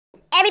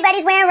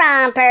everybody's wearing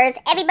rompers.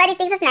 Everybody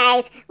thinks it's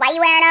nice. Why you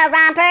wearing a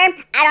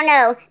romper? I don't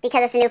know,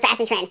 because it's a new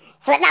fashion trend.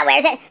 Slipknot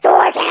wears it, so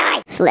why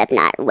can't I?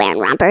 Slipknot wearing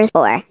rompers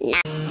or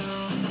not.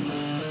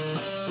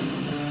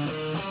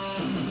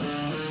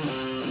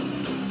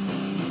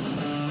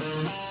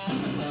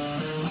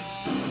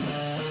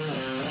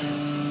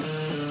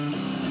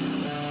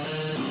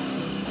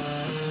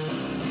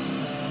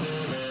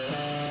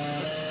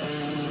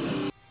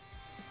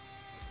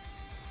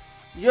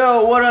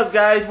 Yo, what up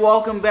guys?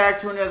 Welcome back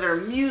to another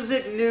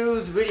music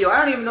news video. I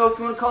don't even know if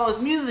you want to call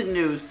this music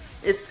news.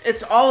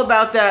 It's all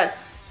about that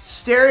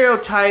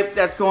stereotype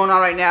that's going on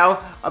right now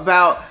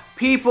about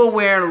people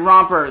wearing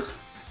rompers.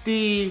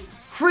 The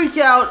freak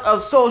out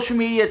of social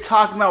media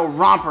talking about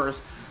rompers.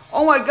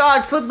 Oh my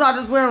god,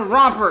 Slipknot is wearing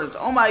rompers.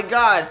 Oh my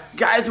god,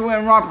 guys are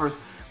wearing rompers.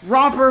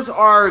 Rompers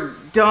are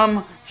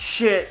dumb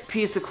shit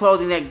piece of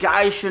clothing that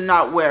guys should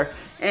not wear.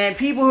 And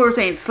people who are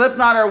saying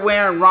Slipknot are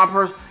wearing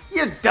rompers,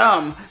 you're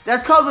dumb.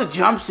 That's called a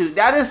jumpsuit.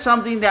 That is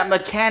something that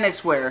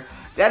mechanics wear.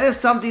 That is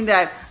something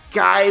that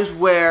guys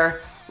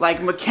wear,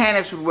 like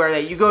mechanics would wear.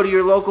 That you go to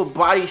your local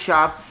body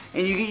shop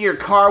and you get your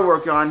car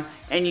worked on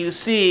and you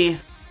see.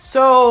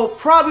 So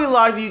probably a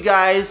lot of you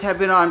guys have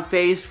been on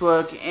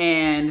Facebook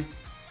and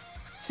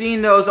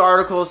seen those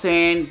articles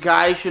saying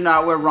guys should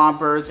not wear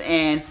rompers.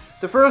 And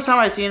the first time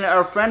I seen it,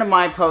 a friend of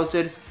mine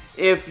posted,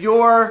 if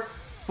your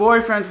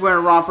boyfriend's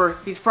wearing a romper,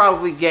 he's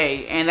probably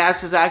gay. And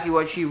that's exactly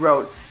what she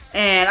wrote.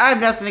 And I have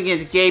nothing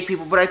against gay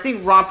people, but I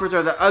think rompers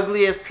are the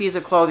ugliest piece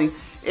of clothing.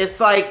 It's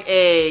like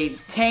a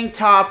tank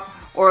top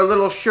or a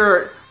little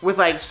shirt with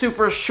like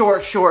super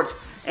short shorts.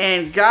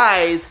 And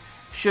guys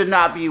should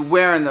not be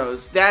wearing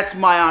those. That's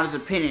my honest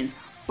opinion.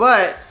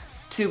 But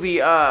to be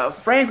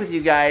frank with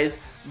you guys,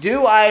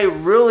 do I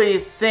really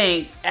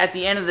think at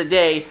the end of the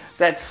day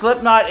that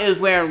Slipknot is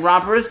wearing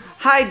rompers?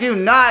 I do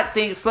not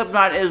think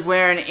Slipknot is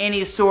wearing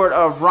any sort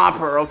of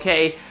romper,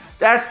 okay?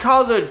 That's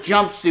called a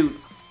jumpsuit.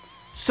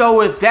 So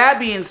with that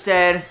being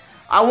said,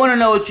 I want to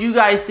know what you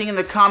guys think in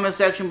the comment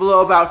section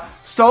below about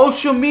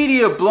social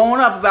media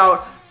blowing up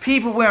about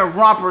people wearing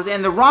rompers.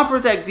 And the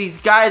rompers that these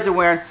guys are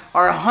wearing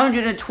are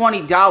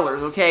 $120,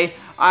 okay?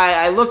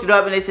 I looked it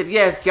up and they said,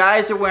 yes,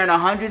 guys are wearing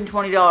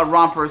 $120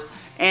 rompers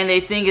and they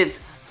think it's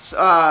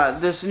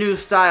this new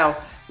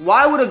style.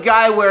 Why would a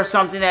guy wear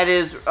something that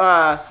is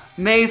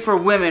made for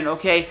women,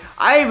 okay?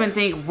 I even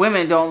think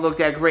women don't look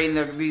that great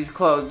in these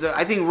clothes.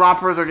 I think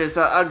rompers are just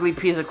an ugly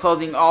piece of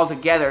clothing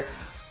altogether.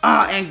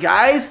 And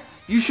guys,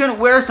 you shouldn't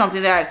wear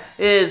something that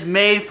is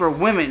made for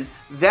women.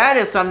 That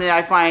is something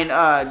I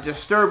find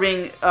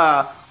disturbing,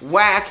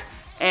 whack,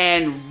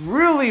 and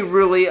really,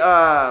 really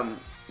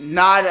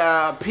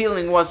not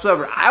appealing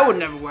whatsoever. I would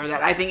never wear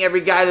that. I think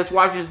every guy that's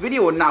watching this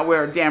video would not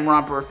wear a damn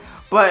romper.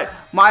 But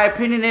my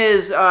opinion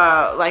is,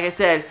 like I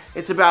said,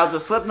 it's about the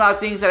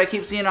Slipknot things that I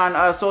keep seeing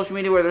on social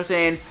media where they're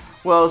saying,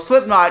 well,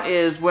 Slipknot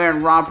is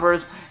wearing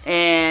rompers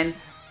and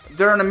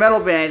they're in a metal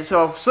band.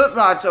 So if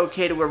Slipknot's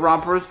okay to wear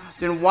rompers,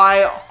 then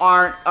why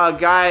aren't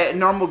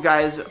normal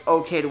guys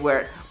okay to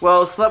wear it?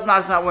 Well,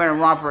 Slipknot's not wearing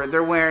a romper.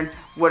 They're wearing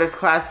what is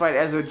classified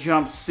as a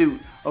jumpsuit,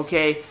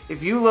 okay?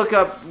 If you look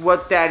up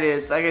what that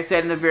is, like I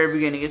said in the very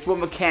beginning, it's what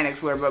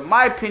mechanics wear. But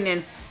my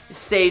opinion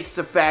states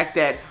the fact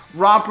that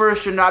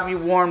rompers should not be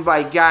worn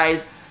by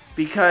guys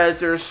because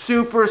they're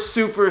super,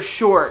 super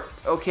short,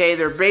 okay?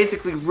 They're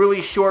basically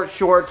really short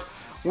shorts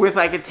with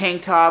like a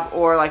tank top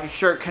or like a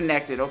shirt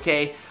connected,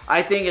 okay?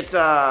 I think it's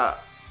a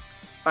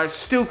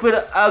stupid,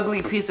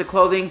 ugly piece of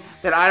clothing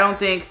that I don't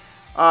think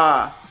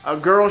a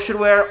girl should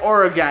wear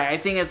or a guy. I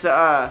think it's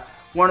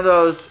one of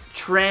those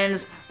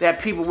trends that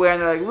people wear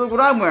and they're like, look what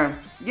I'm wearing.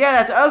 Yeah,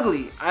 that's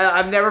ugly.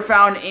 I've never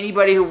found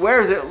anybody who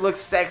wears it look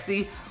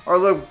sexy or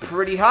look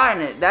pretty hot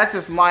in it. That's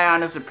just my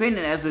honest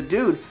opinion as a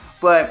dude.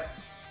 But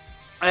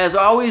as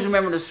always,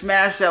 remember to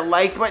smash that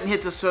like button,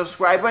 hit the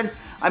subscribe button.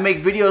 I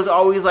make videos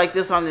always like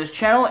this on this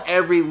channel.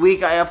 Every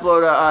week I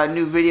upload a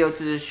new video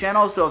to this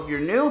channel. So if you're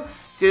new,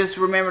 just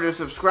remember to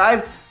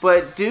subscribe.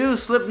 But do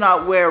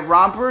Slipknot wear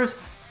rompers?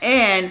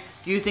 And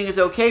do you think it's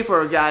okay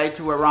for a guy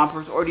to wear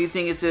rompers? Or do you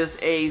think it's just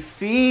a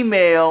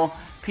female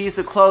piece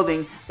of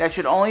clothing that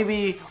should only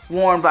be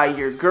worn by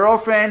your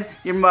girlfriend,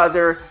 your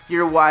mother,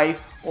 your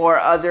wife, or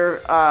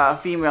other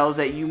females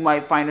that you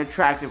might find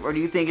attractive? Or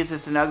do you think it's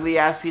just an ugly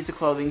ass piece of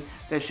clothing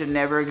that should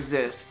never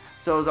exist?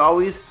 So as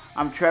always,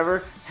 I'm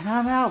Trevor and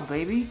I'm out,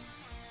 baby.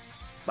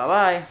 Bye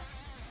bye.